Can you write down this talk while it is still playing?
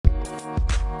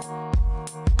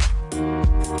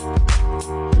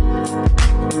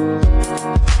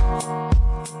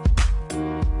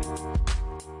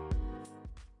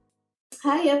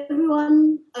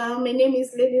My name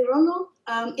is Lily Rono,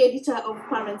 editor of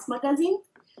Parents Magazine.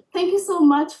 Thank you so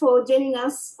much for joining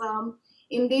us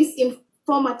in this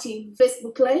informative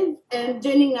Facebook Live. And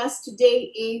joining us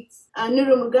today is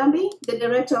Nuru Mugambi, the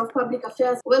Director of Public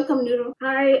Affairs. Welcome, Nuru.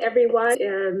 Hi, everyone.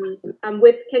 I'm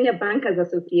with Kenya Bankers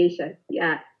Association.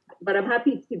 Yeah, but I'm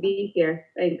happy to be here.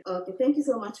 Thanks. Okay, thank you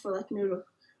so much for that, Nuru.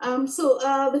 So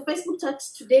the Facebook chat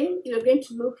today, you're going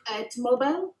to look at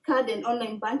mobile, card, and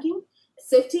online banking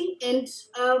safety, and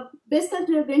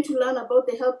basically we're going to learn about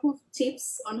the helpful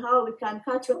tips on how we can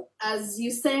catch up as you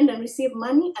send and receive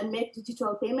money and make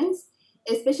digital payments,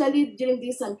 especially during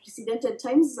these unprecedented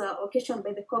times occasioned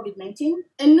by the COVID-19.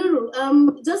 And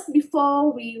Nuru, just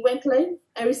before we went live,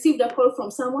 I received a call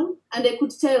from someone, and I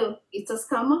could tell it's a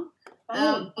scammer.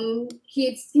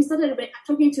 He started by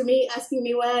talking to me, asking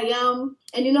me where I am,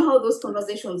 and you know how those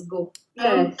conversations go.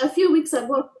 Yes. A few weeks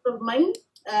ago, a friend of mine,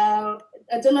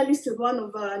 a journalist with one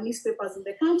of our newspapers in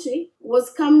the country,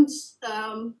 was scammed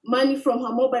money from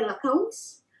her mobile account,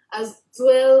 as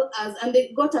well as, and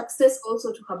they got access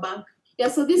also to her bank. Yeah,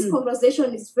 so this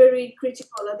conversation is very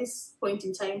critical at this point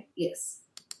in time. Yes.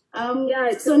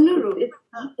 So Nuru,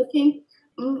 I think,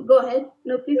 go ahead.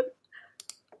 No, please.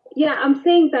 Yeah, I'm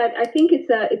saying that I think it's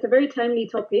a very timely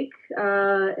topic,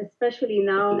 especially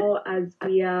now as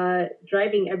we are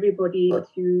driving everybody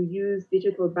to use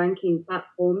digital banking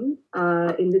platforms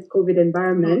in this COVID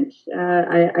environment.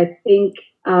 I think,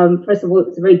 first of all,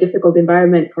 it's a very difficult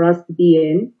environment for us to be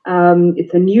in.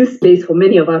 It's a new space for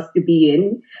many of us to be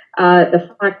in.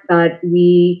 The fact that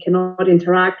we cannot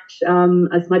interact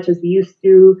as much as we used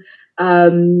to,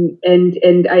 and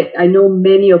I know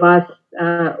many of us,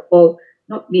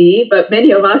 not me, but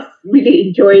many of us really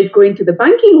enjoyed going to the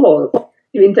banking halls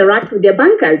to interact with their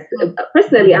bankers.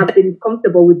 Personally, I've been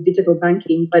comfortable with digital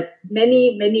banking, but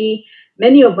many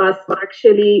of us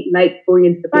actually like going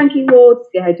into the banking halls,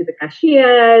 say hi to the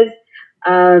cashiers,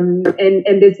 and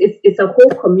it's a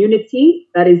whole community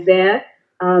that is there,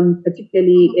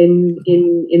 particularly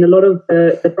in a lot of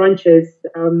the branches,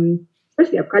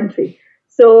 especially our country.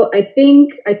 So I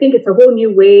think it's a whole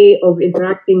new way of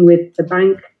interacting with the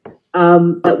bank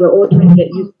that we're all trying to get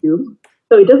used to.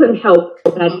 So it doesn't help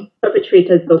that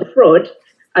perpetrators of fraud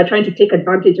are trying to take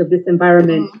advantage of this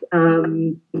environment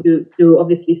to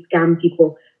obviously scam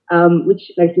people, which,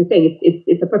 like you're saying,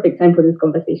 it's a perfect time for this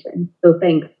conversation. So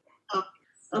thanks.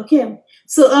 Okay.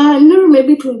 So Nuru,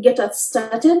 maybe to get us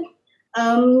started,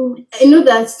 I know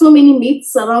there are so many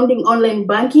myths surrounding online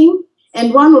banking,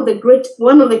 and one of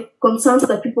the concerns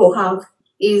that people have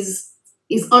is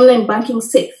online banking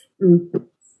safe?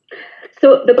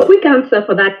 So the quick answer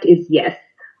for that is yes.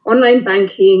 Online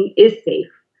banking is safe.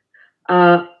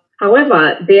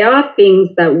 However, there are things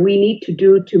that we need to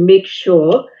do to make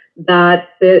sure that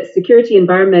the security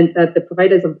environment that the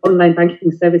providers of online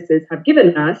banking services have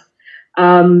given us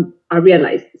are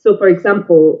realized. So, for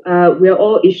example, we are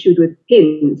all issued with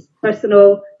PINs,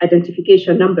 personal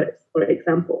identification numbers, for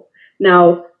example.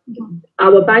 Now,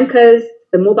 our bankers,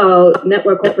 the mobile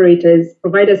network operators,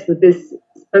 provide us with this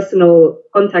personal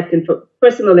contact info,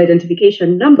 personal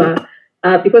identification number,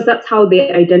 because that's how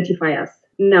they identify us.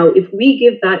 Now, if we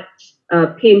give that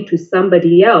PIN to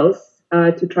somebody else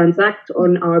to transact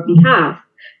on our behalf,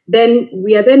 then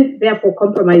we are therefore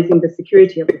compromising the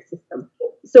security of the system.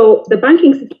 So the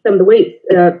banking system, the way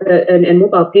it's, and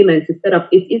mobile payments is set up,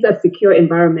 it is a secure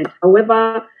environment.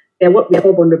 However, there are what we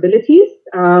call vulnerabilities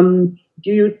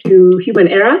due to human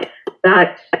error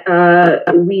that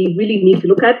we really need to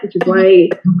look at, which is why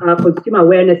consumer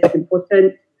awareness is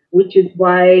important, which is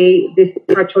why this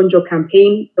Kachonjo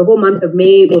campaign, the whole month of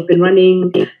May, we've been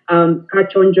running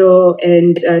Kachonjo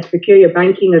and Secure Your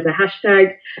Banking as a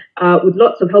hashtag with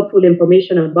lots of helpful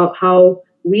information about how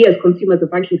we as consumers of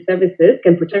banking services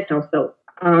can protect ourselves.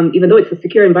 Even though it's a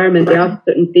secure environment, there are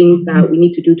certain things that we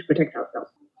need to do to protect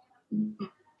ourselves.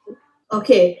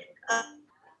 Okay.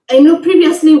 I know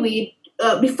previously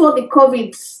before the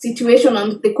COVID situation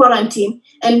and the quarantine,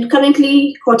 and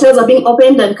currently hotels are being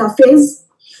opened and cafes.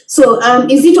 So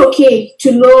is it okay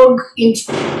to log into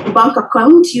a bank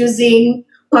account using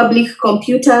public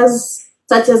computers,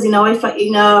 such as in a Wi-Fi,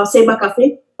 in a cyber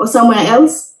cafe or somewhere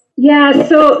else? Yeah,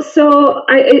 so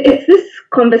it's this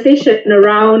conversation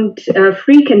around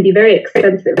free can be very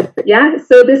expensive. Yeah,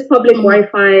 so this public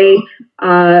Wi-Fi,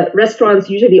 restaurants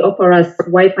usually offer us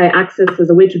Wi-Fi access as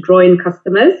a way to draw in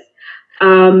customers.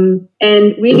 And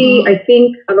really, I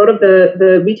think a lot of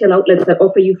the retail outlets that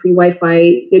offer you free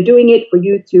Wi-Fi, they're doing it for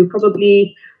you to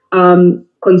probably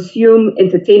consume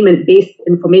entertainment-based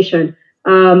information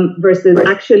versus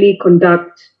actually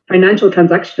conduct financial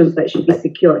transactions that should be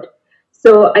secured.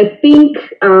 So I think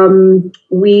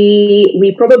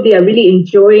we probably are really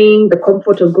enjoying the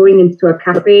comfort of going into a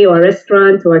cafe or a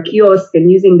restaurant or a kiosk and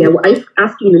using their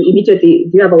asking them immediately,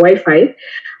 do you have a Wi-Fi?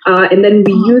 And then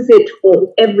we use it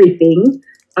for everything,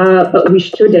 but we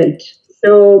shouldn't.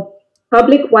 So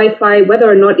public Wi-Fi, whether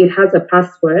or not it has a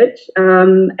password,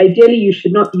 ideally you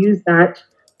should not use that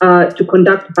to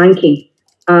conduct banking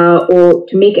or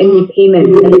to make any payments,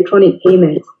 electronic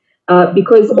payments.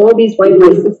 Because all these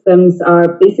Wi-Fi systems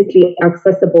are basically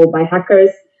accessible by hackers.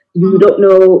 You don't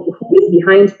know who is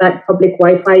behind that public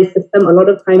Wi-Fi system. A lot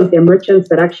of times they're merchants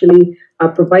that actually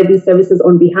provide these services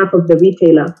on behalf of the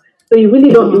retailer. So you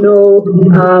really don't know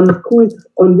who's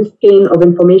on this chain of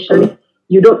information.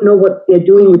 You don't know what they're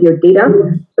doing with your data.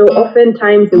 So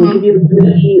oftentimes they will give you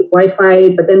free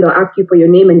Wi-Fi, but then they'll ask you for your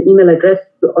name and email address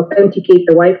to authenticate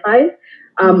the Wi-Fi.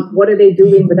 What are they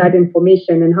doing with that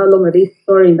information, and how long are they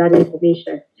storing that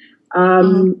information?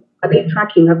 Are they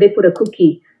tracking? Have they put a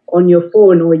cookie on your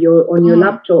phone or on your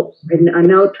laptop, and are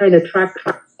now trying to track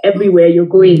everywhere you're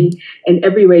going and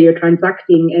everywhere you're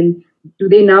transacting? And do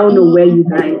they now know where you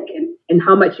bank and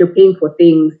how much you're paying for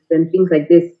things and things like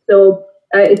this? So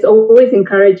it's always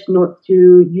encouraged not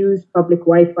to use public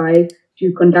Wi-Fi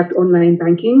to conduct online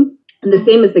banking. And the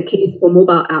same is the case for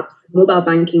mobile apps, mobile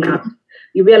banking apps.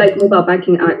 You realize mobile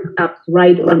banking apps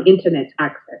ride on internet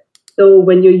access. So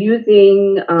when you're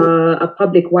using a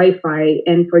public Wi-Fi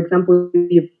and, for example,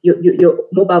 your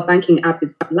mobile banking app is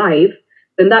live,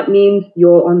 then that means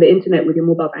you're on the internet with your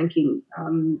mobile banking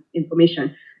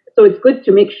information. So it's good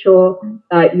to make sure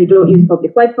that you don't use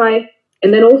public Wi-Fi.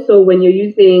 And then also when you're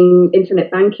using internet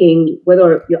banking,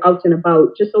 whether you're out and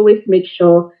about, just always make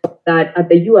sure that at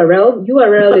the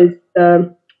URL is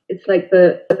it's like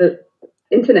the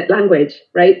internet language,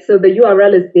 right? So the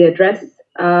URL is the address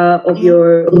of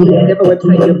your whatever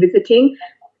website you're visiting.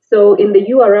 So in the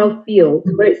URL field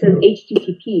where it says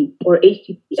HTTP or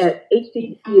HTTPS,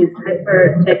 HTTP is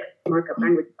hypertext markup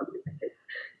language, something like this.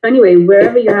 So anyway,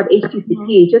 wherever you have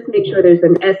HTTP, just make sure there's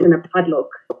an S and a padlock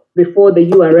before the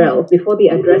URL, before the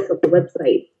address of the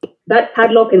website. That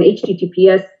padlock and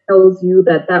HTTPS tells you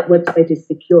that that website is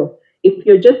secure. If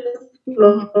you're just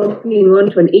logging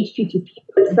onto an HTTP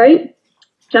website,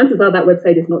 chances are that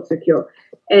website is not secure.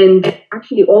 And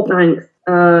actually all banks,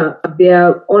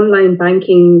 their online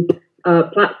banking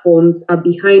platforms are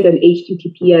behind an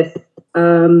HTTPS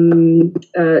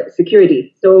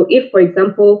security. So if, for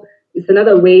example, it's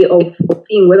another way of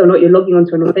seeing whether or not you're logging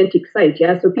onto an authentic site,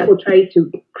 yeah? So people try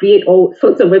to create all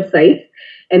sorts of websites,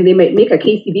 and they might make a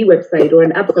KCB website or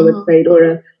an ABSA website or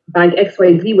a Bank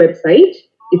XYZ website.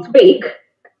 It's fake.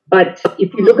 But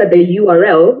if you look at the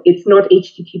URL, it's not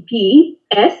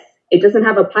HTTPS. It doesn't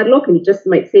have a padlock, and it just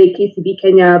might say KCB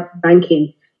Kenya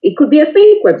Banking. It could be a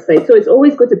fake website. So it's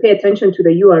always good to pay attention to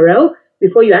the URL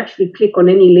before you actually click on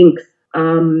any links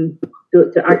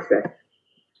to access.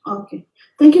 Okay.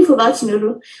 Thank you for that,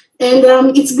 Nuru.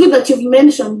 And it's good that you've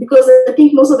mentioned, because I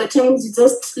think most of the times you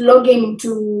just log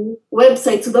into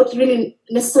websites without really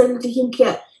necessarily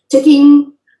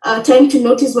taking time to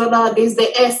notice whether there's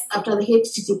the S after the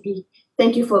HTTP.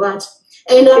 Thank you for that.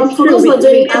 And for those who are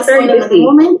joining us at the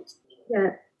moment,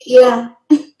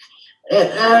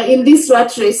 in this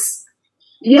rat race.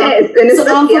 Yes, and so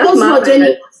for those who are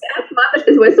joining us,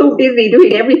 we're so busy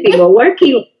doing everything. We're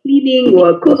working, cleaning,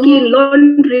 we're cooking,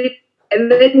 laundry, and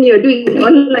then you're doing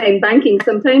online banking.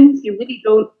 Sometimes you really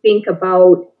don't think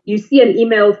about, you see an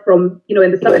email from,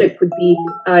 and the subject could be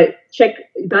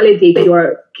validate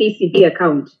your KCB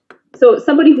account. So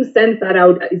somebody who sends that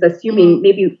out is assuming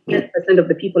maybe 10% of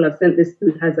the people have sent this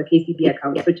to has a KCB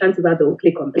account. So chances are they'll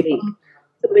click on the link.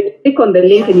 So when you click on the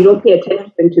link and you don't pay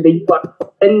attention to the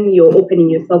URL, then you're opening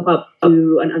yourself up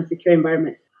to an unsecure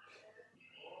environment.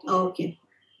 Okay.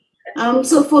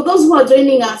 So for those who are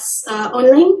joining us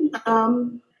online,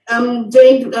 I'm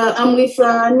with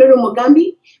Nuru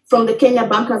Mugambi from the Kenya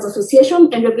Bankers Association,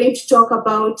 and we're going to talk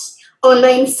about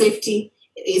online safety,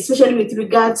 especially with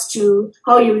regards to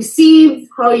how you receive,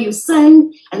 how you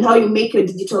send, and how you make your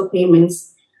digital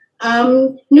payments.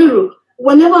 Nuru,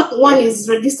 whenever one is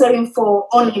registering for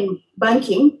online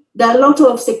banking, there are a lot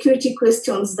of security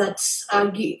questions that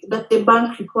the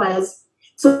bank requires.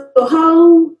 So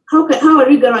how are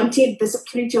you guaranteed the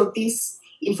security of this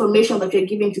information that you're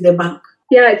giving to the bank?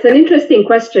 Yeah, it's an interesting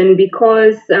question,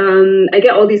 because I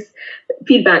get all this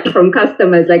feedback from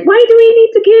customers like, why do we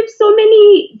need to give so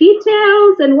many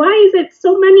details, and why is it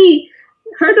so many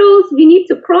hurdles we need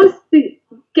to cross to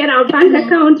get our bank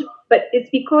account? But it's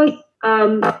because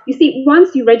you see,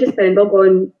 once you register and log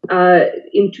on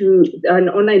into an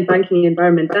online banking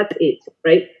environment, that's it,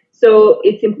 right? So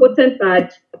it's important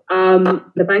that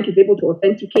the bank is able to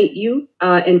authenticate you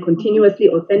and continuously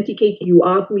authenticate you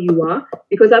are who you are,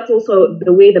 because that's also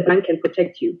the way the bank can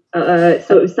protect you.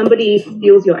 So if somebody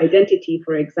steals your identity,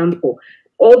 for example,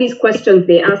 all these questions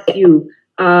they ask you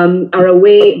are a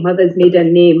way, mother's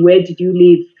maiden name, where did you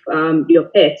live, your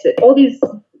pet, all these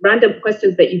random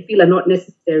questions that you feel are not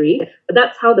necessary, but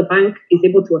that's how the bank is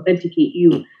able to authenticate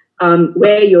you.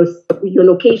 Where your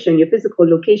location, your physical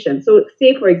location. So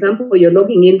say, for example, you're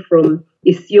logging in from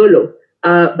Isiolo,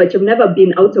 but you've never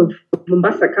been out of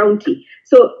Mombasa County.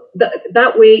 So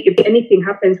that way, if anything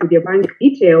happens with your bank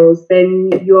details,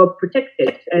 then you're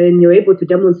protected and you're able to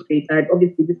demonstrate that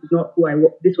obviously this is not who I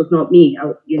was, this was not me,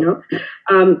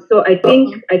 So I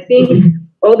think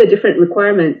all the different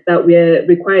requirements that we're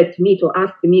required to meet or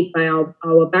asked to meet by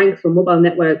our banks or mobile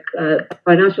network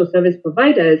financial service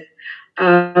providers,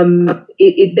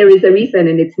 there is a reason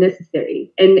and it's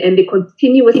necessary, and they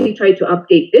continuously try to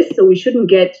update this. So we shouldn't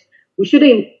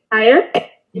tire,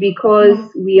 because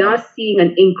we are seeing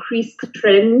an increased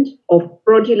trend of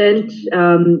fraudulent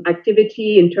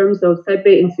activity in terms of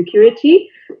cyber insecurity.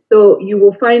 So you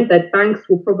will find that banks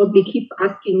will probably keep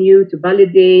asking you to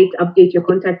validate, update your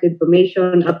contact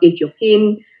information, update your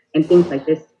PIN, and things like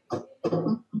this.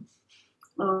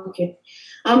 Okay.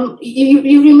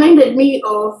 You reminded me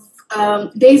of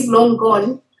days long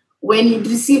gone when you'd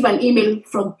receive an email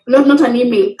from, not an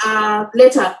email, a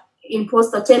letter in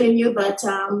posta telling you that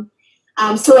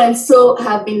so-and-so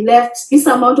have been left this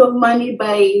amount of money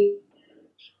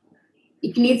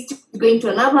it needs to go into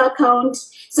another account.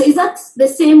 So is that the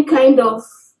same kind of,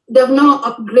 they've now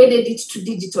upgraded it to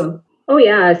digital? Oh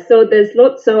yeah, so there's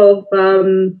lots of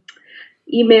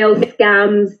email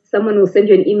scams. Someone will send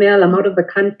you an email, I'm out of the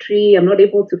country, I'm not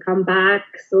able to come back,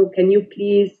 so can you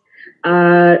please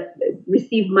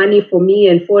receive money for me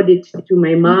and forward it to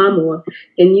my mom, or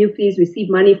can you please receive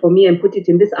money for me and put it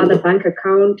in this other bank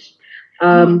account,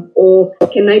 or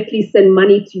can I please send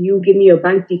money to you, give me your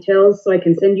bank details so I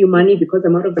can send you money because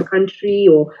I'm out of the country,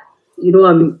 or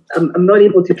I'm not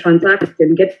able to transact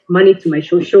and get money to my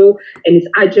shosho and it's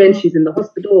urgent, she's in the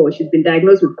hospital or she's been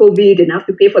diagnosed with COVID and I have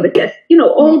to pay for the test,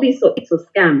 all these sorts of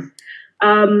scams.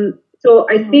 So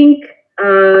I think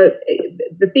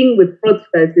the thing with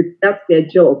fraudsters is that's their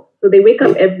job. So they wake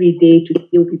up every day to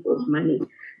steal people's money.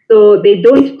 So they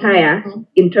don't tire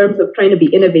in terms of trying to be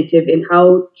innovative in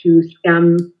how to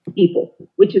scam people,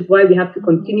 which is why we have to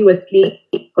continuously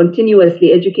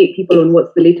educate people on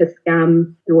what's the latest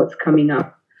scam and what's coming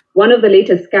up. One of the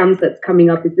latest scams that's coming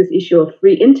up is this issue of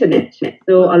free internet.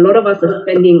 So a lot of us are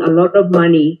spending a lot of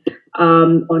money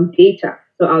on data.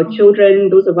 So our children,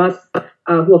 those of us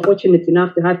who are fortunate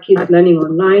enough to have kids learning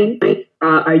online,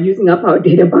 are using up our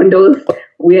data bundles.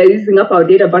 We are using up our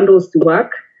data bundles to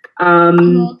work.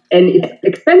 And it's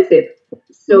expensive.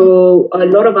 So a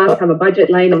lot of us have a budget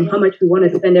line on how much we want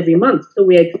to spend every month. So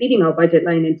we are exceeding our budget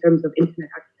line in terms of internet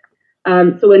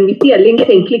access. So when we see a link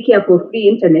saying click here for free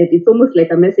internet, it's almost like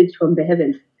a message from the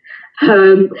heavens.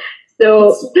 And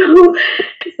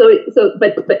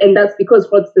that's because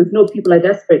fraudsters know people are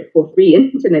desperate for free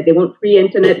internet. They want free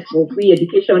internet for free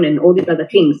education and all these other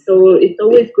things. So it's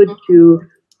always good to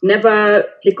never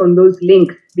click on those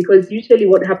links, because usually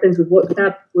what happens with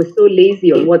WhatsApp, we're so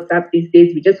lazy on WhatsApp these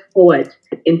days, we just forward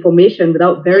information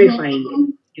without verifying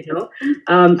it, So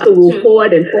we'll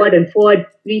forward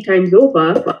 3 times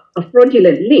over a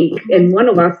fraudulent link, and one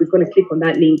of us is going to click on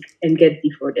that link and get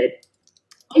defrauded.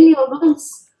 Many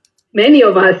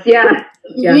of us, yeah.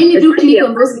 Many do click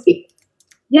on those links.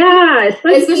 Yeah,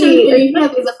 especially when you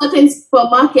have a certain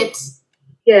supermarket.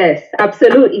 Yes,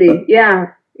 absolutely.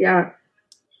 Yeah.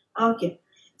 Okay.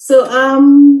 So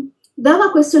the other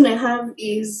question I have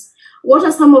is, what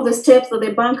are some of the steps that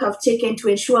the bank have taken to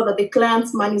ensure that the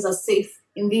clients' monies are safe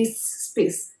in this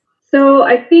space? So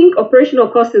I think operational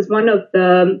cost is one of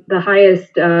the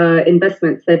highest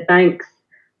investments that banks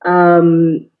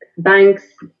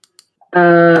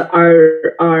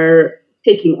are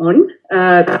taking on.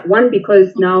 One,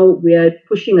 because now we are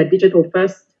pushing a digital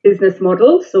first business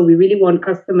model. So we really want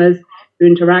customers to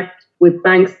interact with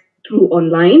banks through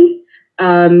online.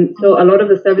 So a lot of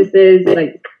the services,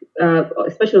 like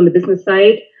especially on the business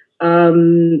side,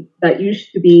 that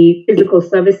used to be physical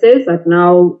services are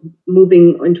now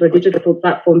moving into a digital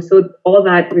platform. So all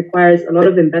that requires a lot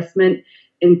of investment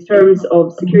in terms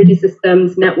of security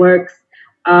systems, networks,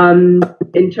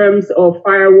 in terms of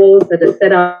firewalls that are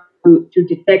set up to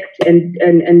detect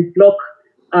and block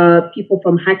people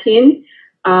from hacking.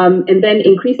 And then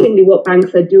increasingly what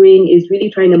banks are doing is really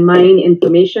trying to mine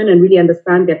information and really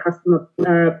understand their customer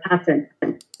pattern.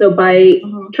 So by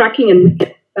tracking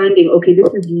and understanding, okay, this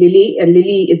is Lily, and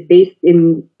Lily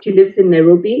she lives in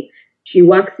Nairobi. She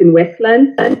works in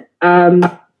Westlands.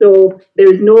 So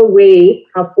there is no way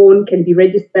her phone can be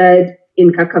registered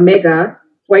in Kakamega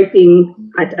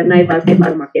swiping at a Naivas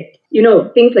supermarket.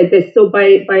 Things like this. So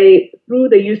by through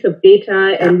the use of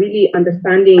data and really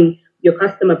understanding your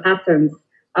customer patterns,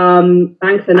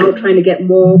 banks are now trying to get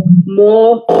more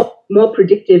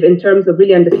predictive in terms of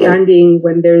really understanding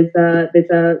when there's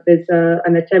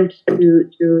an attempt to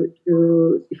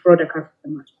defraud a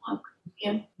customer.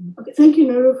 Yeah. Okay. Thank you,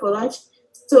 Nuru, for that.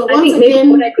 So I think maybe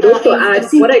what I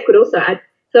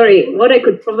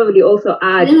could probably also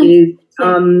add is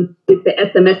the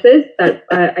SMSs that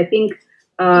I think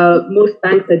most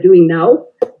banks are doing now.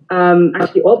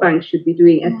 Actually, all banks should be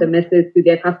doing SMSs to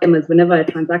their customers whenever a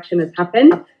transaction has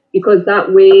happened, because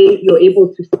that way you're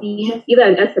able to see either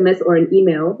an SMS or an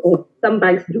email, or some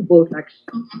banks do both, actually.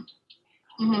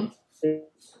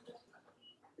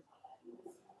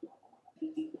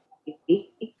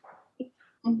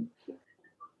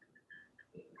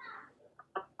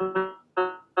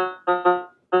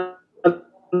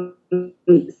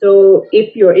 So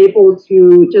if you're able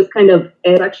to just kind of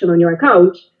action on your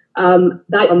account,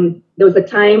 there was a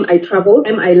time I traveled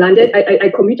and I landed, I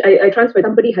transferred,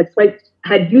 somebody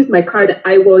had used my card.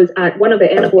 I was at one of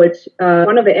the airport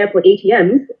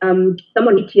ATMs,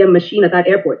 someone ATM machine at that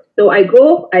airport. So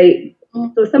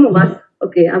so some of us,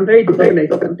 okay, I'm very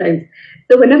disorganized sometimes.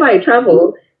 So whenever I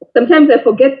travel, sometimes I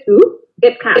forget to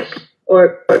get cash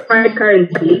or hard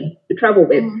currency to travel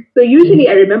with. So usually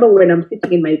I remember when I'm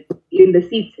sitting in the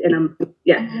seat and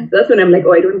that's when I'm like,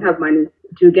 oh, I don't have money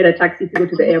to get a taxi to go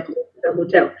to the airport, the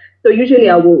hotel. So usually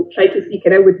I will try to see,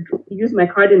 can I use my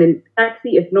card in a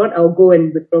taxi? If not, I'll go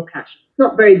and withdraw cash. It's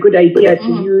not a very good idea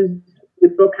to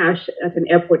withdraw cash at an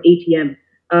airport ATM.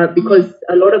 Because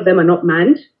a lot of them are not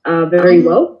manned very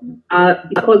well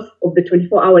because of the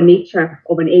 24-hour nature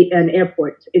of an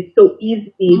airport. It's so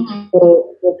easy for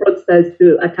fraudsters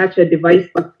to attach a device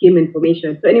to skim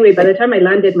information. So anyway, by the time I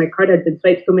landed, my card had been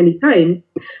swiped so many times,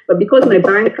 but because my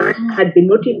bank had been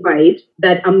notified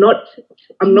that I'm not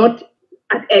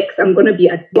at X, I'm going to be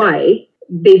at Y,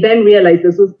 they then realized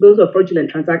those were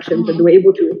fraudulent transactions and they were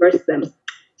able to reverse them.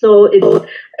 So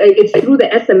it's through the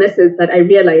SMSs that I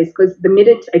realized, because the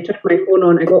minute I turned my phone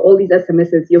on, I got all these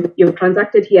SMSs. You've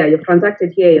transacted here, you've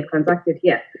transacted here, you've transacted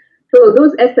here. So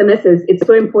those SMSs, it's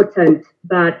so important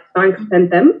that banks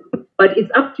send them, but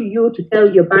it's up to you to tell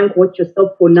your bank what your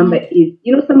cell phone number is.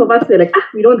 Some of us are like,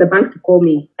 we don't want the bank to call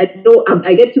me. I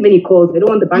get too many calls. I don't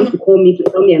want the bank to call me to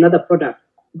tell me another product.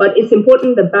 But it's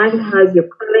important the bank has your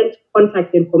current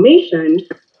contact information.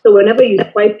 So whenever you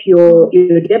swipe your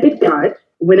debit card,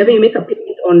 whenever you make a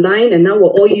payment online, and now we're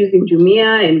all using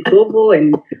Jumia and Glovo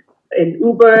and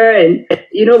Uber, and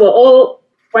we're all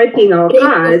swiping our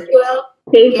cards,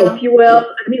 paying for fuel.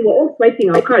 We're all swiping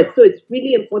our cards. So it's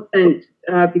really important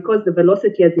because the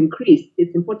velocity has increased.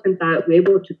 It's important that we're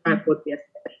able to track what we are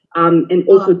spending, and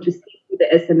also to see the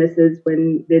SMSs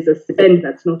when there's a spend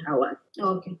that's not ours.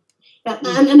 Okay. Yeah,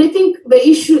 and I think the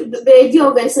idea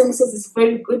of the SMSs is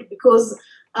very good because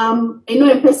I know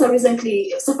M-Pesa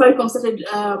recently, Safaricom started,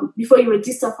 before you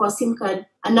register for a SIM card,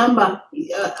 an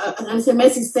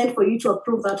SMS is sent for you to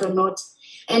approve that or not.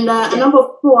 And a number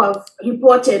of people have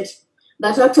reported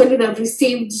that actually they've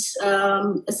received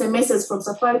SMSs from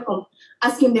Safaricom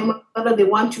asking them whether they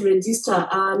want to register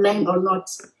a line or not.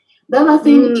 The other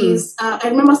thing is, I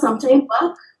remember some time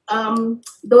back,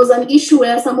 there was an issue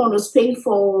where someone was paying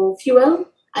for fuel,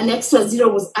 an extra zero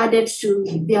was added to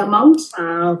the amount,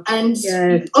 and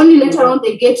only later on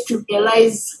they get to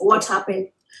realize what happened.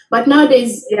 But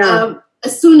nowadays,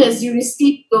 as soon as you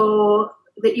receive your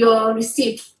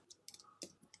receipt,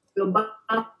 your bank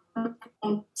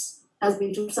account has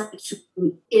been transferred to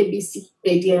ABC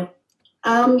idea.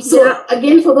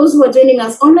 Again, for those who are joining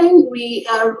us online, we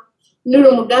are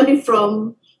Nuru Mugambi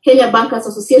from Kenya Bankers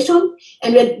Association,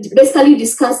 and we're basically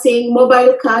discussing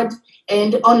mobile card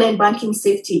and online banking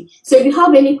safety. So if you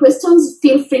have any questions,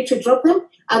 feel free to drop them.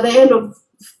 At the end of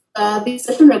this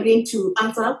session, we're going to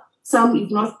answer some,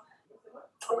 if not,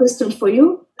 questions for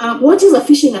you. What is a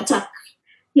phishing attack?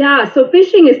 Yeah, so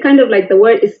phishing is kind of like the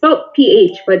word, it's spelled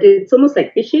PH, but it's almost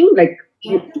like fishing, like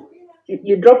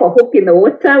you drop a hook in the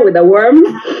water with a worm,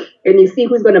 and you see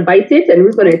who's going to bite it and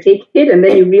who's going to take it, and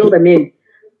then you reel them in.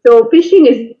 So phishing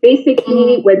is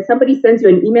basically when somebody sends you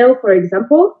an email, for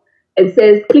example, and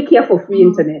says, click here for free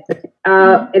internet.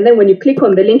 And then when you click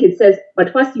on the link, it says,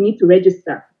 but first you need to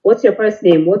register. What's your first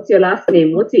name? What's your last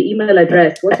name? What's your email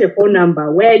address? What's your phone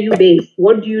number? Where are you based?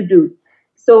 What do you do?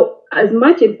 So as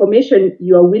much information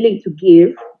you are willing to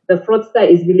give, the fraudster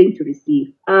is willing to receive.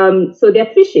 So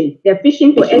they're phishing. They're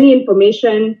phishing for any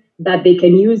information that they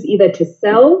can use either to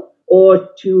sell or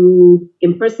to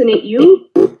impersonate you,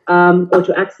 or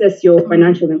to access your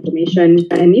financial information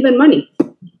and even money.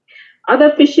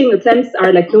 Other phishing attempts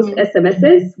are like those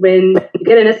SMSs, when you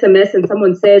get an SMS and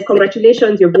someone says,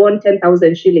 "Congratulations, you've won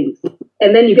 10,000 shillings."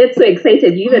 And then you get so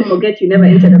excited, you even forget you never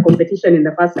entered a competition in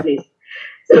the first place.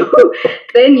 So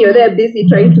then you're there busy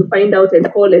trying to find out and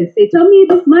call and say, "Tell me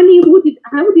this money,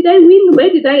 how did I win?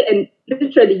 Where did I?" And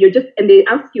literally and they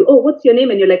ask you, "Oh, what's your name?"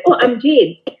 And you're like, "Oh, I'm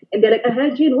Jane." And they're like,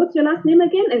 "Jane, what's your last name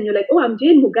again?" And you're like, "Oh, I'm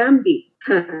Jane Mugambi."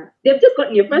 They've just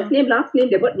gotten your first name, last name,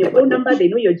 they've gotten your phone number, they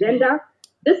know your gender,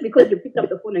 just because you picked up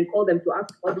the phone and called them to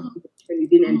ask about this information you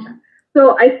didn't enter.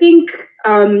 So I think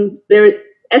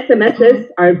SMSs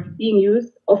are being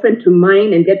used often to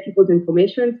mine and get people's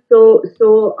information. So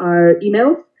are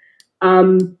emails.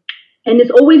 And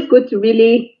it's always good to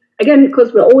really, again,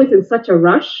 because we're always in such a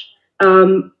rush,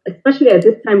 especially at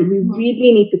this time, we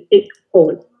really need to take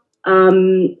pause.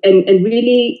 And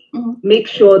really make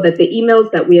sure that the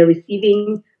emails that we are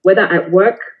receiving, whether at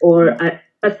work or at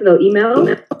personal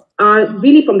email, are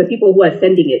really from the people who are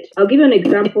sending it. I'll give you an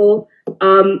example.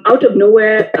 Out of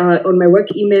nowhere, on my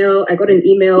work email, I got an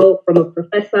email from a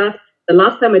professor. The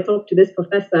last time I talked to this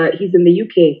professor, he's in the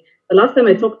UK. The last time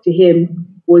I talked to him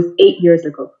was 8 years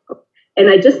ago. And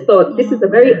I just thought, this is a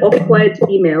very awkward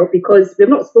email because we've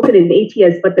not spoken in 8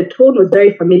 years, but the tone was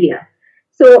very familiar.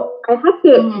 So I had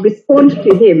to respond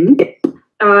to him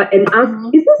and ask,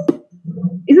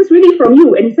 is this really from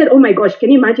you? And he said, "Oh my gosh,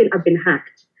 can you imagine? I've been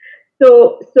hacked."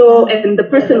 So and the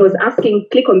person was asking,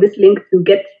 click on this link to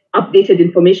get updated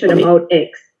information about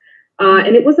X.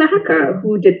 And it was a hacker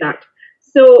who did that.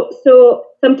 So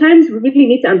sometimes we really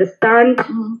need to understand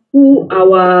who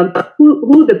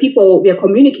the people we are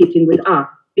communicating with are,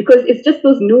 because it's just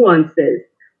those nuances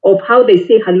of how they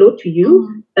say hello to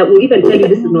you that will even tell you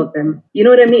this is not them. You know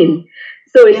what I mean?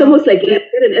 So it's almost like you get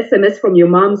an SMS from your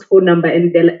mom's phone number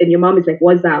and your mom is like,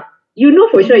 "What's up?" You know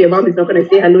for sure your mom is not going to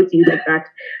say hello to you like that.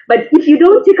 But if you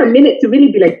don't take a minute to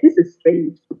really be like, "This is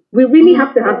strange," we really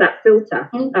have to have that filter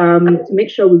to make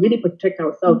sure we really protect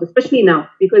ourselves, especially now,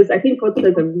 because I think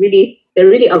fraudsters they're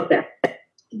really out there.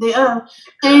 They are.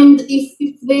 And if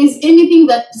there's anything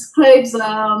that describes,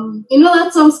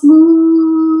 that song,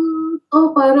 Smooth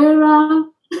Operator.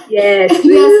 Yes,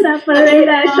 smooth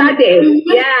operator, Sade.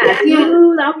 Yeah,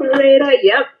 smooth operator,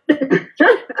 yep.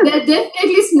 They're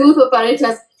definitely smooth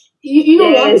operators. You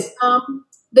know what?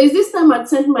 There's this time I'd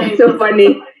sent my... That's so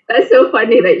funny. That's so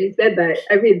funny that you said that.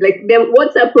 I mean, like, their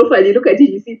WhatsApp profile, you look at it,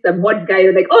 you see some hot guy,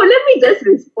 you're like, "Oh, let me just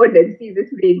respond and see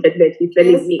this internet that he's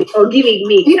telling me or giving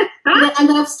me."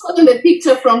 And I've stolen the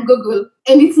picture from Google,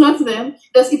 and it's not them.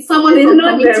 It's someone it's from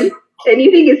not committee. Them. And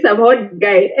you think it's some hot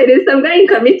guy, and it's some guy in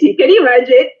committee. Can you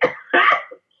imagine?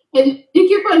 And you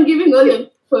keep on giving all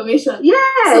the information. Yeah,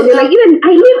 so, you're like, even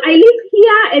I live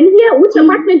here and here. Which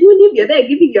apartment do you live? You're there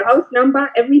giving your house number,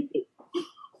 everything.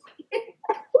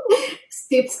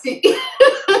 Stick.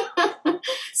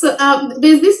 So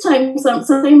there's this time, some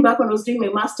time back when I was doing my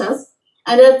master's,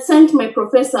 and I'd sent my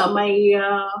professor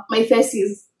my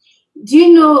thesis. Do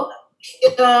you know?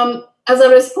 As a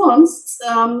response,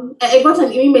 I got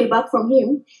an email back from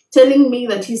him telling me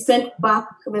that he sent back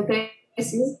the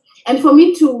thesis, and for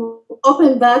me to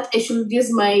open that, I should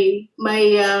use my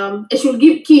I should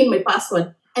key in my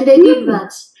password, and I did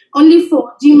that only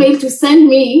for Gmail to send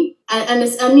me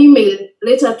an email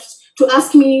later to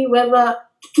ask me whether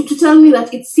to tell me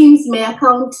that it seems my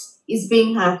account is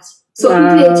being hacked. So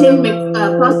quickly I changed my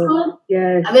password,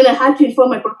 and then I had to inform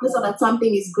my professor that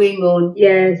something is going on.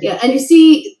 Yes. Yeah, and you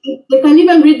see, they can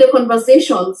even read the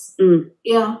conversations.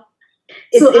 Yeah.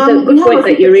 It's a good point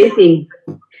that you're raising.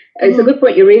 It's a good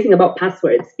point you're raising about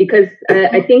passwords, because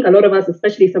I think a lot of us,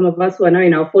 especially some of us who are now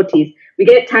in our 40s, we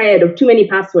get tired of too many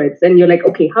passwords, and you're like,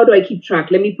 okay, how do I keep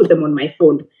track? Let me put them on my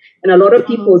phone. And a lot of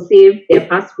people save their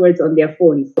passwords on their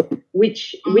phones,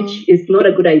 which is not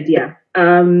a good idea.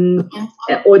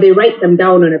 Or they write them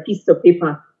down on a piece of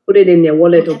paper, put it in their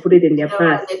wallet or put it in their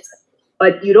purse.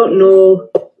 But you don't know,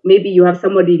 maybe you have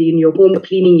somebody in your home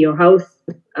cleaning your house.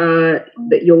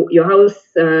 Your house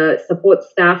support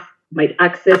staff might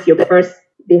access your purse.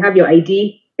 They have your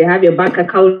ID. They have your bank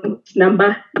account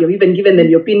number. You've even given them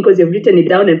your PIN because you've written it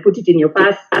down and put it in your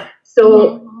purse.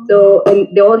 So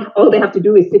and all they have to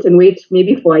do is sit and wait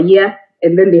maybe for a year,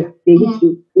 and then they hit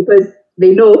you, because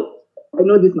they know I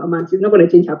know this mama, she's not going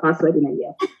to change her password in a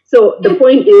year. So the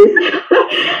point is,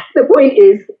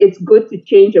 it's good to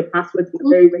change your passwords on a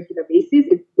very regular basis.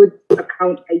 It's good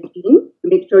account hygiene to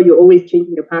make sure you're always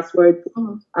changing your passwords.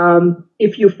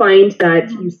 If you find that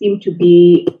you seem to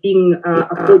be being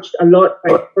approached a lot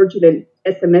by fraudulent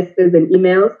SMSs and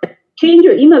emails, change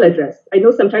your email address. I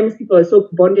know sometimes people are so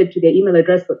bonded to their email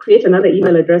address, but create another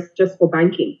email address just for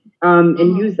banking,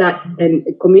 and use that and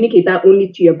communicate that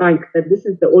only to your bank, that this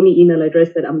is the only email address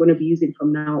that I'm going to be using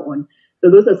from now on. So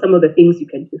those are some of the things you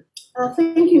can do.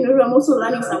 Thank you, Nuru. I'm also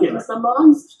learning something. Number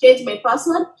one is to change my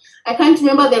password. I can't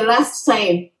remember the last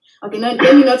time. Okay, now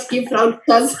let me not give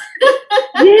fraudsters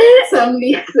some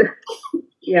leads.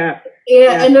 Yeah,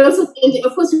 and also,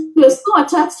 of course, we're so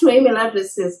attached to email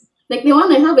addresses. Like the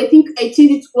one I have, I think I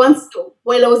changed it once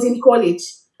while I was in college.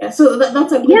 So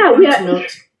that's a good point to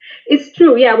note. It's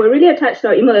true. Yeah, we're really attached to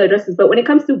our email addresses. But when it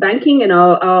comes to banking and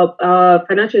our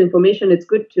financial information, it's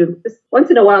good to just once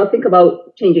in a while think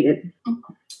about changing it.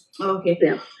 Okay.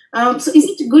 Yeah. So is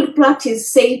it good practice,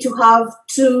 say, to have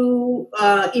two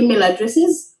email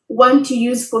addresses, one to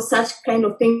use for such kind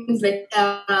of things like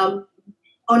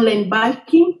online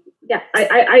banking? Yeah,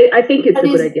 I think it's a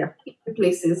good idea.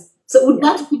 Places. So would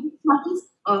that be good practice?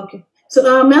 Okay.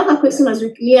 So my other question as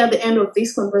we near the end of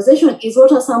this conversation is,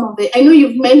 what are some of the, I know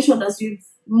you've mentioned as you've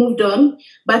moved on,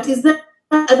 but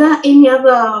are there any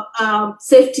other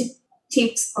safety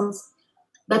tips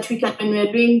that we can when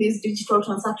we're doing these digital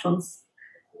transactions?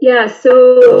 Yeah,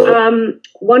 so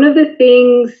one of the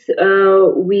things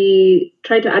we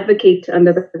try to advocate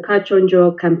under the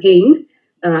Kachonjo campaign,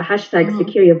 hashtag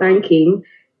Secure Your Banking,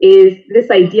 is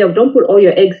this idea of don't put all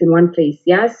your eggs in one place.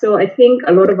 Yeah, so I think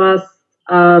a lot of us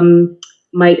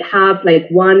might have like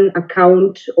one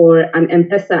account or an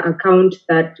M-Pesa account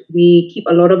that we keep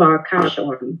a lot of our cash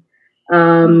on.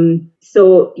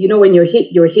 So, you know, when you're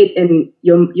hit and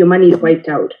your money is wiped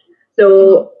out.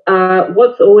 So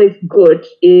what's always good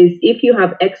is if you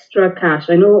have extra cash.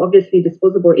 I know obviously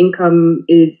disposable income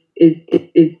is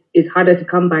harder to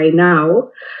come by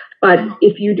now, but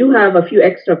if you do have a few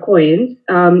extra coins,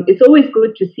 it's always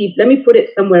good to see, let me put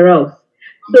it somewhere else.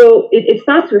 So it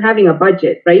starts with having a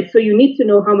budget, right? So you need to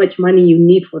know how much money you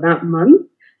need for that month,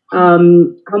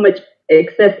 how much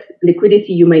excess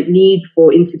liquidity you might need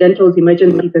for incidentals,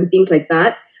 emergencies, and things like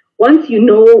that. Once you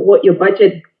know what your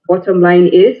budget bottom line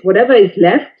is, whatever is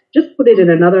left, just put it in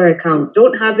another account.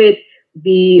 Don't have it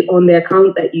be on the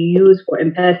account that you use for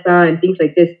M-Pesa and things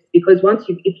like this, because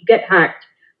if you get hacked,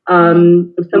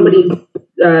 if somebody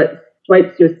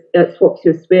swaps your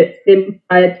SIM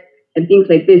card and things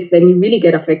like this, then you really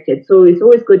get affected. So it's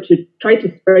always good to try to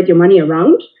spread your money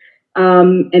around,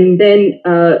 and then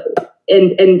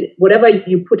and whatever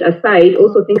you put aside,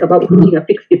 also think about putting a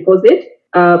fixed deposit,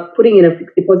 putting in a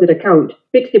fixed deposit account.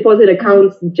 Fixed deposit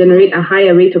accounts generate a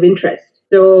higher rate of interest,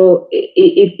 so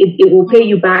it will pay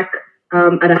you back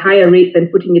at a higher rate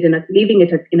than leaving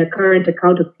it in a current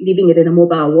account or leaving it in a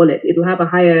mobile wallet. It will have a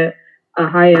higher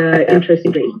interest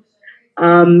rate.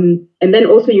 And then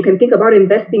also you can think about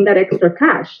investing that extra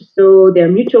cash. So there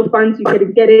are mutual funds you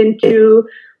can get into,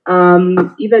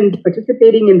 even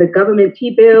participating in the government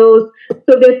T-bills.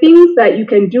 So there are things that you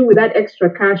can do with that extra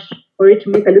cash for it to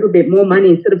make a little bit more money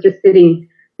instead of just sitting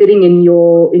in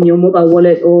your mobile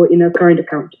wallet or in a current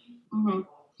account. Mm-hmm.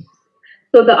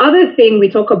 So the other thing we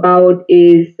talk about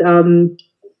is,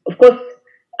 of course,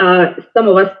 some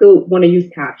of us still want to use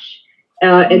cash.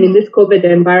 And in this COVID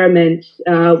environment,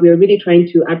 we're really trying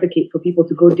to advocate for people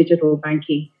to go digital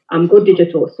banking, go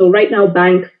digital. So right now,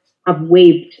 banks have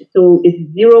waived. So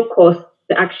it's zero cost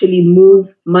to actually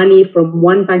move money from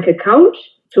one bank account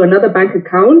to another bank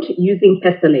account using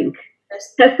PesaLink.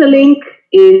 PesaLink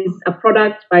is a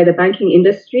product by the banking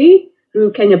industry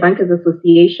through Kenya Bankers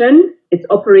Association. It's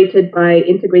operated by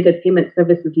Integrated Payment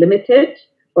Services Limited,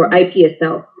 or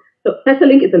IPSL. So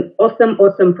PesaLink is an awesome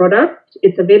product.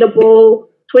 It's available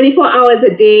 24 hours a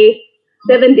day,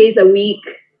 7 days a week,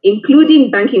 including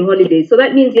banking holidays. So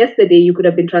that means yesterday you could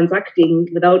have been transacting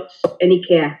without any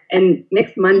care. And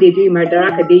next Monday during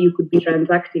Madaraka Day, you could be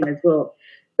transacting as well.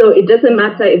 So it doesn't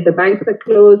matter if the banks are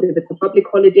closed, if it's a public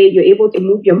holiday, you're able to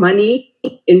move your money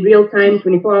in real time,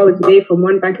 24 hours a day from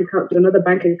one bank account to another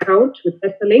bank account with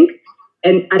PesaLink,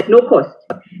 and at no cost.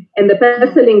 And the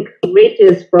PesaLink rate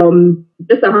is from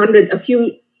just a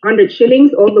few hundred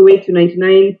shillings all the way to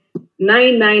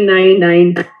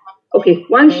 99,999. Okay,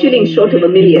 1 shilling short of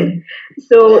 $1 million.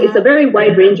 So it's a very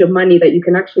wide range of money that you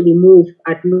can actually move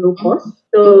at no cost.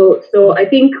 So I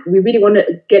think we really want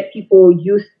to get people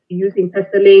used to using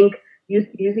PesaLink,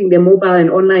 using their mobile and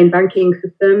online banking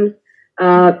systems,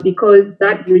 because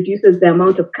that reduces the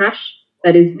amount of cash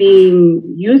that is being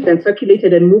used and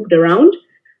circulated and moved around.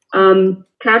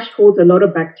 Cash holds a lot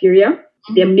of bacteria.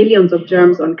 There are millions of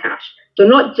germs on cash. So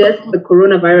not just the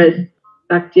coronavirus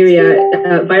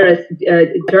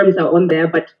germs are on there,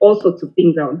 but all sorts of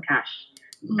things are on cash.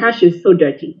 Cash is so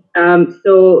dirty.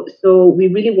 So we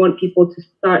really want people to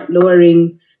start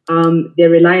lowering their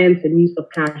reliance and use of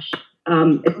cash,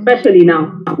 especially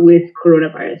now with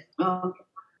coronavirus.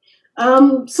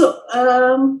 I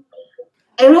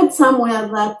read somewhere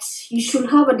that you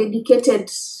should have a dedicated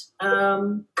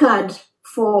card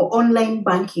for online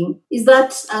banking. Is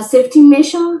that a safety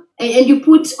measure? And you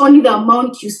put only the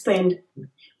amount you spend?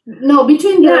 No,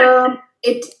 between the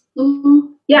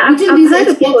I've heard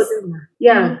of people doing that.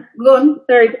 Yeah. Go on.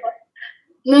 Sorry.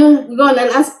 No, go on.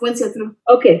 I'll ask once you're through.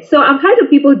 Okay, so I've heard of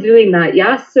people doing that.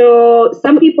 Yeah. So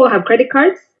some people have credit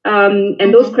cards,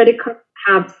 and those credit cards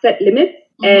have set limits,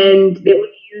 and they will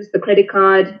use the credit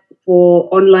card for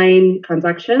online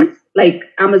transactions like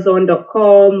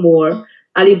Amazon.com or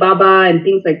Alibaba and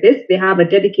things like this. They have a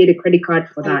dedicated credit card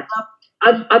for that.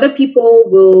 Other people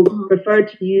will prefer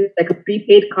to use like a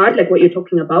prepaid card, like what you're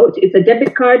talking about. It's a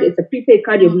debit card. It's a prepaid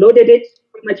card. You've loaded it,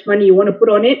 how much money you want to put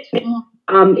on it.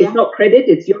 It's not credit.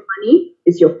 It's your money.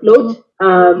 It's your float.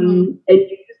 And you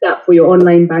use that for your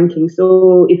online banking.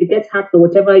 So if it gets hacked or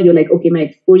whatever, you're like, okay, my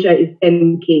exposure is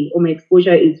 10K or my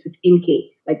exposure is 15K,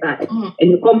 like that.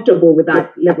 And you're comfortable with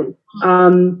that level.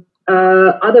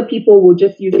 Other people will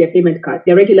just use their payment card,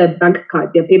 their regular bank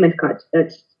card, their payment card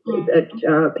that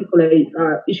people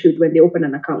are issued when they open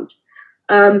an account.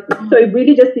 So it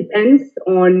really just depends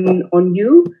on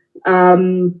you,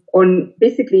 on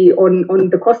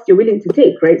the cost you're willing to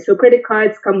take, right? So credit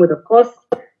cards come with a cost.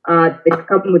 They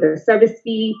come with a service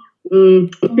fee.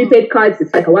 Prepaid cards,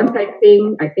 it's like a one-time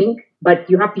thing, I think, but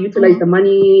you have to utilize the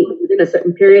money within a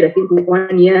certain period, I think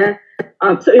 1 year.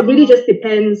 So it really just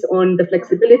depends on the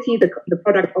flexibility the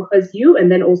product offers you,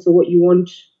 and then also what you want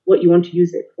to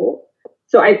use it for.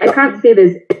 So I can't say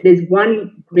there's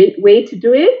one great way to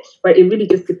do it, but it really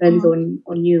just depends on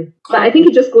you. But I think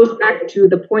it just goes back to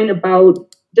the point about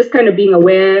just kind of being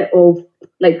aware of,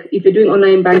 like, if you're doing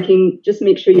online banking, just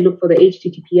make sure you look for the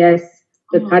HTTPS,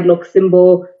 the padlock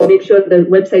symbol. Make sure the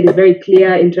website is very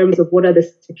clear in terms of what are the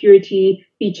security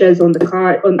features on the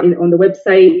card on the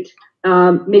website.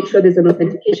 Make sure there's an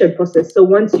authentication process. So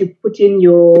once you put in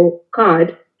your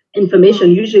card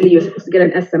information, usually you're supposed to get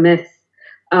an SMS.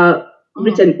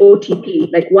 Written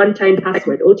OTP, like one-time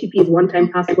password. OTP is one-time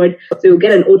password. So you'll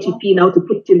get an OTP now to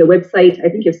put in the website. I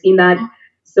think you've seen that.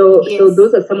 So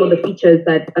those are some of the features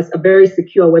that a very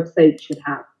secure website should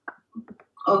have.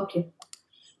 Okay.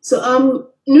 So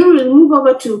Nuru, we'll move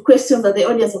over to questions that the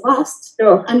audience have asked.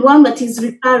 Sure. And one that is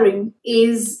recurring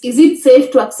is it safe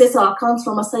to access our accounts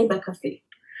from a cyber cafe?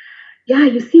 Yeah,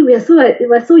 you see, we're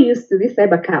so used to these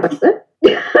cyber cafes.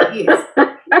 Yes.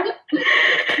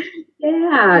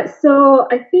 Yeah, so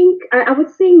I think I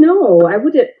would say no. I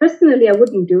wouldn't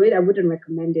do it. I wouldn't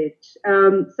recommend it.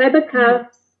 Cybercafes,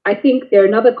 I think they're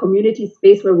another community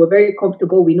space where we're very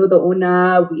comfortable. We know the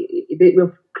owner.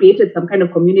 We've created some kind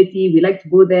of community. We like to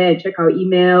go there and check our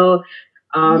email,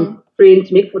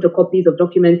 print, make photocopies of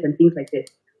documents and things like this,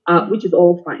 which is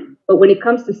all fine. But when it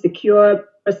comes to secure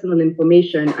personal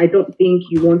information, I don't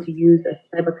think you want to use a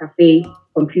cyber cafe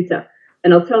computer.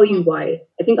 And I'll tell you why.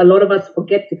 I think a lot of us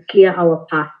forget to clear our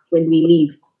path when we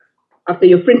leave. After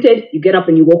you're printed, you get up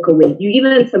and you walk away. You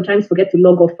even sometimes forget to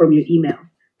log off from your email,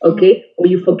 okay? Or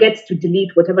you forget to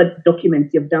delete whatever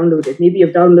documents you've downloaded. Maybe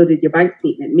you've downloaded your bank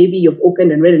statement. Maybe you've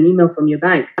opened and read an email from your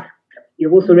bank.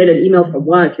 You've also read an email from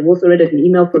work. You've also read an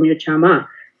email from your chama.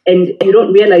 And you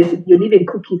don't realize you're leaving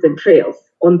cookies and trails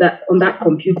on that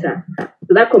computer.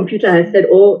 So that computer has said,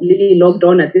 oh, Lily logged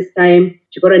on at this time.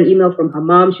 She got an email from her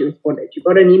mom. She responded. She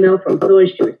got an email from Zoe.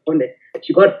 She responded.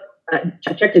 She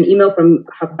checked an email from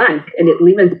her bank, and it will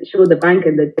even show the bank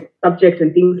and the subject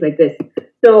and things like this.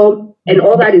 So, and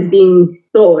all that is being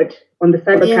stored on the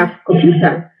cybercafe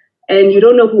computer. And you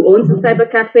don't know who owns the cyber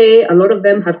cafe. A lot of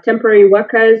them have temporary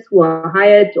workers who are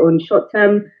hired on short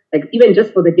term, like even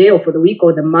just for the day or for the week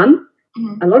or the month.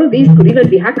 A lot of these could even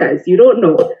be hackers. You don't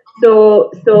know.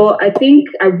 So I think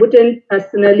I wouldn't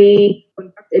personally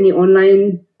conduct any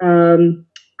online.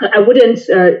 I wouldn't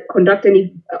conduct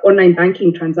any online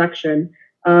banking transaction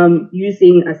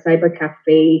using a cyber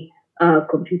cafe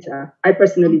computer. I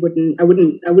personally wouldn't. I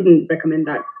wouldn't recommend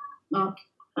that.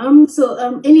 Okay.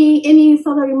 So any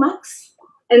further remarks?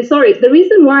 And sorry, the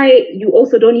reason why you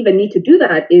also don't even need to do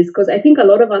that is because I think a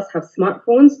lot of us have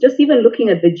smartphones. Just even looking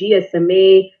at the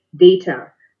GSMA data,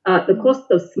 the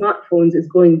cost of smartphones is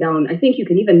going down. I think you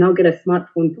can even now get a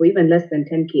smartphone for even less than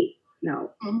 10K now.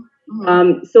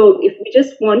 So if we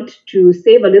just want to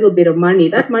save a little bit of money,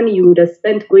 that money you would have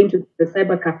spent going to the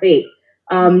cyber cafe.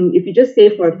 If you just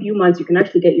save for a few months, you can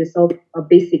actually get yourself a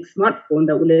basic smartphone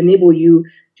that will enable you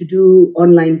to do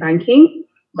online banking.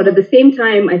 But at the same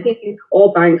time, I think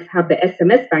all banks have the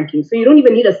SMS banking. So you don't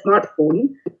even need a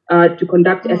smartphone to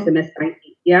conduct SMS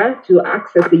banking, to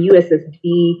access the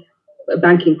USSD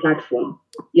banking platform.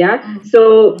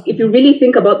 So if you really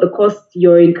think about the cost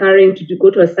you're incurring to go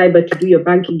to a cyber to do your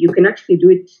banking, you can actually do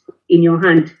it in your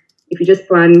hand if you just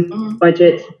plan,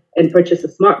 budget, and purchase a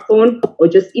smartphone or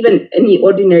just even any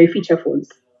ordinary feature phones.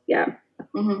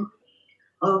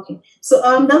 Okay. So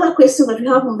the other question that we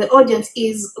have from the audience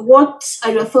is, what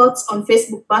are your thoughts on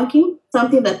Facebook banking?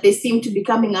 Something that they seem to be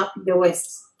coming up in the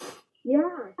West.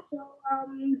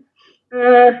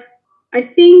 I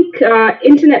think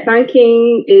internet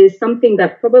banking is something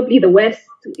that probably the West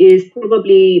is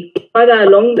probably further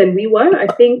along than we were. I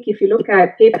think if you look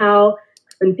at PayPal,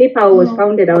 when PayPal was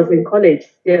founded, I was in college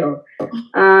still.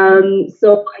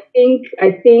 So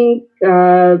I think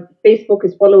Facebook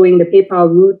is following the PayPal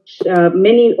route.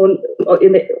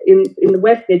 In the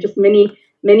West, there are just many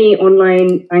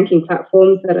online banking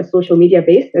platforms that are social media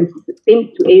based, and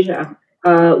same to Asia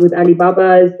with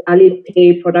Alibaba's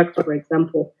Alipay product, for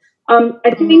example.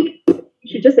 I think you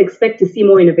should just expect to see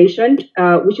more innovation,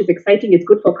 which is exciting. It's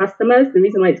good for customers. The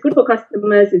reason why it's good for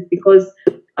customers is because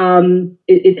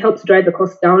it helps drive the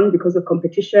cost down because of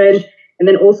competition. And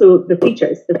then also the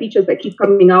features that keep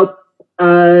coming out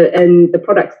and the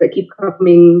products that keep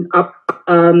coming up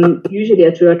usually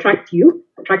are to attract your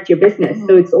business.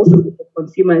 So it's also good for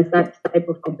consumers, that type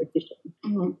of competition.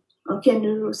 Okay,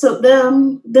 Nuru. So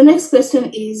the next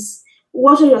question is,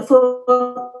 what are your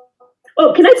thoughts?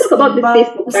 Oh, can I talk about this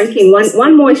Facebook banking?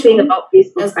 One more thing about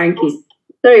Facebook banking.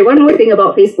 Sorry, one more thing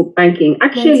about Facebook banking.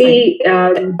 Actually,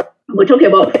 we're talking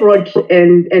about fraud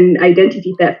and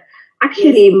identity theft.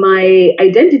 Actually, my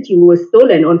identity was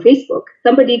stolen on Facebook.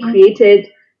 Somebody created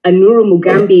a Nuru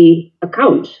Mugambi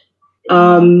account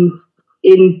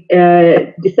in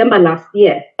December last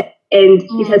year. And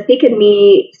it has taken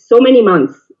me so many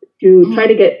months to try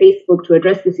to get Facebook to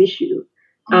address this issue.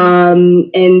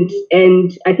 And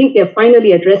I think they're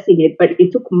finally addressing it, but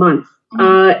it took months.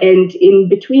 And in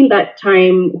between that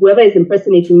time, whoever is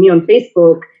impersonating me on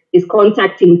Facebook is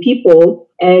contacting people,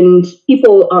 and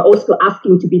people are also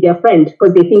asking to be their friend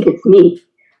because they think it's me.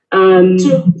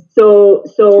 So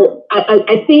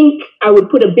I think I would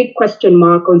put a big question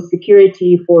mark on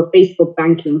security for Facebook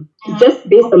banking, just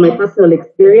based on my personal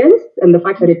experience and the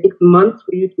fact that it takes months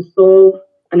for you to solve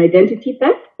an identity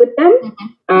theft with them.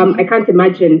 I can't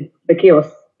imagine the chaos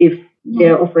if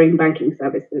they're offering banking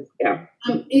services.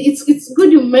 It's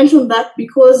good you mentioned that,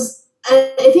 because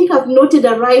I think I've noted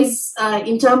a rise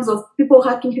in terms of people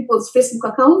hacking people's Facebook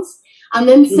accounts and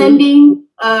then sending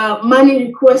money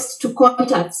requests to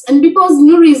contacts. And because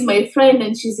Nuri is my friend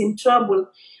and she's in trouble,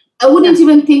 I wouldn't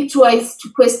even think twice to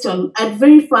question. I'd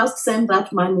very fast send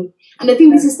that money. And I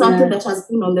think this is something that has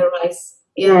been on the rise.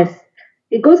 Yes.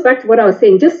 It goes back to what I was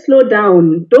saying. Just slow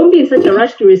down. Don't be in such a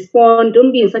rush to respond.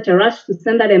 Don't be in such a rush to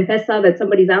send that M-Pesa that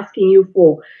somebody's asking you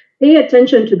for. Pay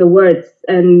attention to the words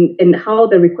and how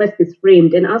the request is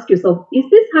framed, and ask yourself, is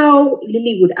this how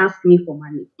Lily would ask me for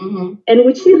money? And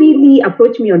would she really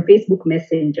approach me on Facebook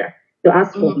Messenger to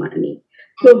ask for money?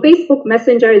 So Facebook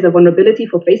Messenger is a vulnerability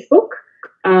for Facebook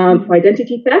for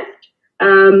identity theft.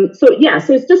 So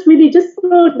it's just really just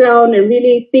slow down and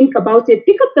really think about it.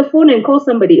 Pick up the phone and call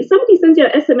somebody. If somebody sends you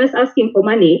an SMS asking for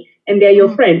money and they're your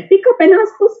friend, pick up and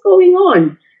ask what's going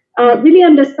on. Really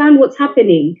understand what's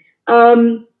happening.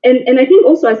 And I think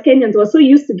also as Kenyans, we're so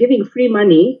used to giving free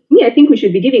money. I think we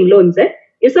should be giving loans.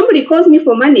 If somebody calls me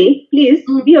for money, please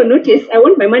be on notice. I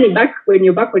want my money back when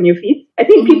you're back on your feet. I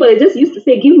think people are just used to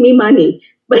say, give me money,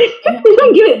 but they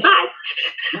don't give it back.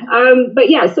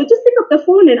 So just pick up the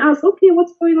phone and ask, okay,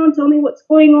 what's going on? Tell me what's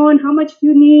going on. How much do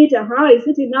you need? Is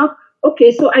it enough?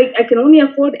 Okay, so I can only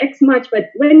afford X much,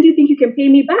 but when do you think you can pay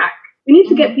me back? We need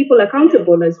to get people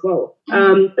accountable as well.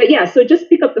 So just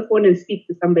pick up the phone and speak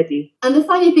to somebody. And the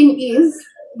funny thing is,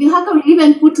 the hacker will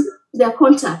even put their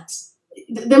contact.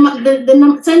 Send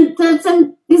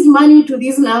this money to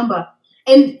this number.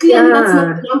 And clearly that's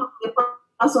not the number of the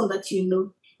person that you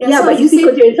know. But you see,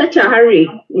 because you're in such a hurry.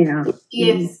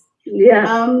 Yes.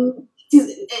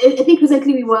 I think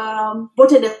recently we were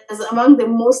voted as among the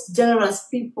most generous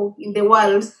people in the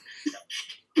world.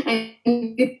 And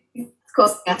it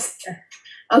cost us.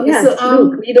 Okay, so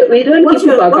we don't keep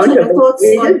people accountable.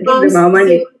 We just give them our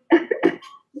money.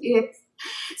 Yes.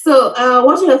 So,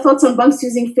 what are your thoughts on banks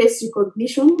using face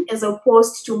recognition as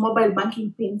opposed to mobile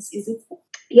banking pins? Is it?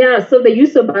 Yeah, so the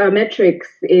use of biometrics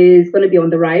is going to be on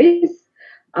the rise,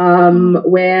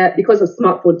 where because of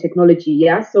smartphone technology.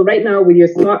 Yeah, so right now with your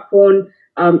smartphone,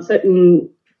 certain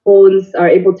phones are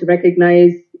able to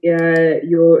recognize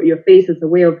your face as a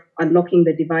way of unlocking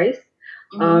the device.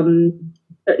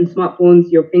 Certain smartphones,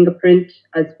 your fingerprint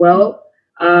as well.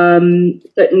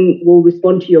 Certain will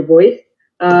respond to your voice.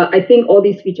 I think all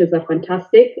these features are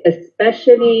fantastic,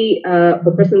 especially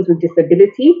for persons with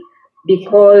disability,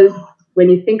 because when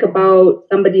you think about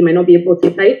somebody might not be able to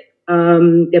type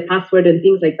their password and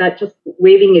things like that, just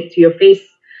waving it to your face,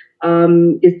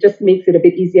 it just makes it a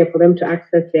bit easier for them to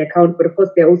access their account. But of course,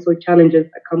 there are also challenges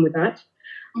that come with that.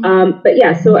 But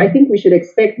yeah, so I think we should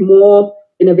expect more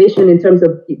innovation in terms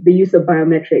of the use of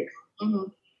biometrics.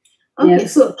 Okay,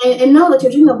 so and now that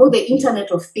you're talking about the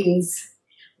Internet of Things,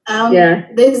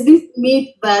 there's this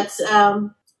myth that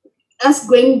us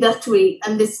going that way,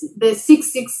 and this the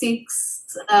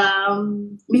 666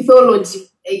 mythology,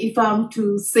 if I'm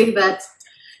to say that.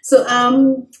 So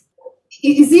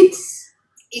is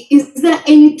there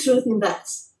any truth in that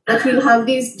we'll have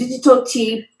this digital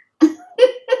chip?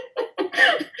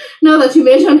 Now that you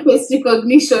mentioned face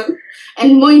recognition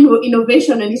and more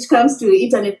innovation when it comes to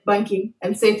internet banking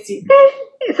and safety.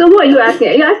 So what are you asking?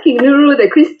 Are you asking Nuru the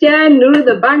Christian, Nuru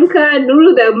the banker,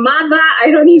 Nuru the mother?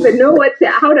 I don't even know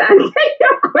how to answer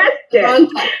your question.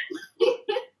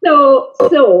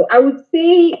 So I would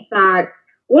say that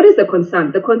what is the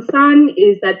concern? The concern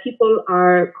is that people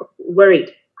are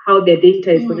worried how their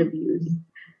data is going to be used.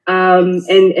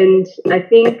 And I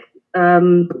think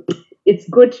it's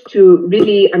good to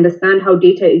really understand how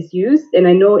data is used. And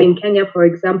I know in Kenya, for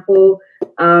example,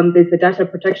 there's the Data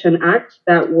Protection Act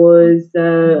that was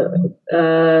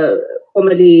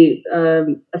formally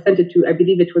assented to, I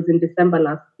believe it was in December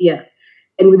last year.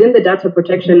 And within the Data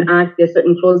Protection Act, there are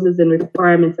certain clauses and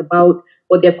requirements about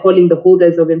what they're calling the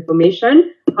holders of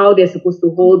information, how they're supposed to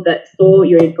store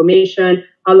your information,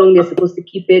 how long they're supposed to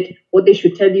keep it, what they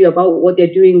should tell you about what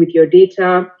they're doing with your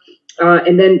data.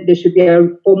 And then there should be a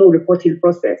formal reporting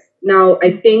process. Now,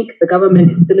 I think the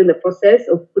government is still in the process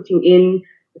of putting in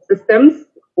systems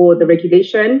for the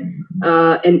regulation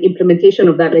and implementation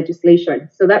of that legislation.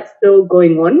 So that's still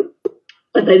going on,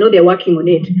 but I know they're working on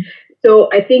it. So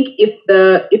I think if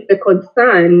the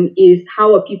concern is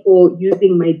how are people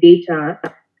using my data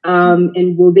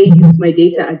and will they use my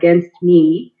data against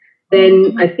me,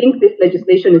 then I think this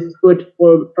legislation is good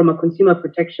from a consumer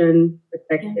protection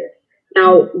perspective.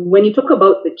 Now, when you talk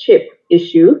about the chip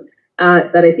issue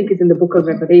that I think is in the Book of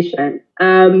Revelation,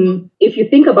 if you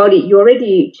think about it, you're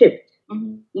already chipped.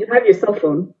 You have your cell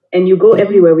phone and you go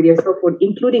everywhere with your cell phone,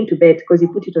 including to bed because you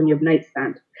put it on your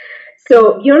nightstand.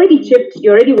 So you're already chipped.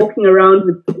 You're already walking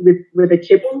around with a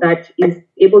chip that is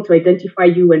able to identify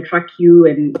you and track you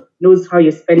and knows how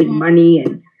you're spending money.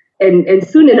 And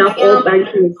soon enough, all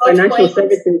banking, financial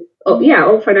services,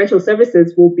 all financial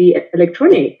services will be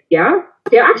electronic. Yeah,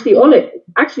 they're actually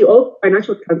all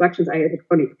financial transactions are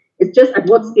electronic. It's just at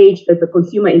what stage does the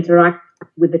consumer interact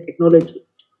with the technology,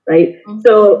 right?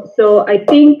 So I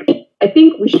think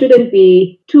we shouldn't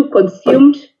be too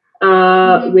consumed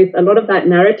with a lot of that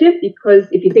narrative, because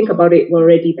if you think about it, we're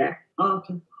already there.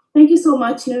 Okay. Thank you so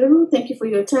much, Nuru. Thank you for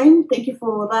your time. Thank you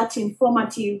for that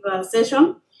informative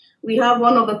session. We have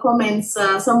one of the comments,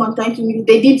 someone thanking you.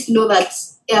 They didn't know that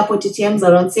airport ATMs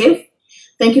are unsafe.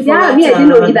 Thank you for that. Yeah, I didn't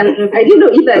know either. I didn't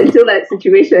know either until that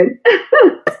situation.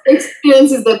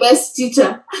 Experience is the best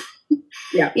teacher.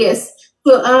 Yeah. Yes.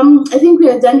 So I think we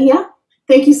are done here.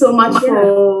 Thank you so much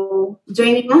for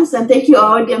joining us, and thank you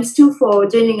our audience too for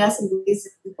joining us in this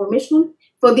information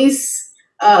for this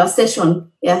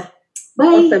session. Yeah. Bye.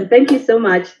 Awesome. Thank you so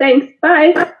much. Thanks.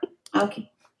 Bye. Okay.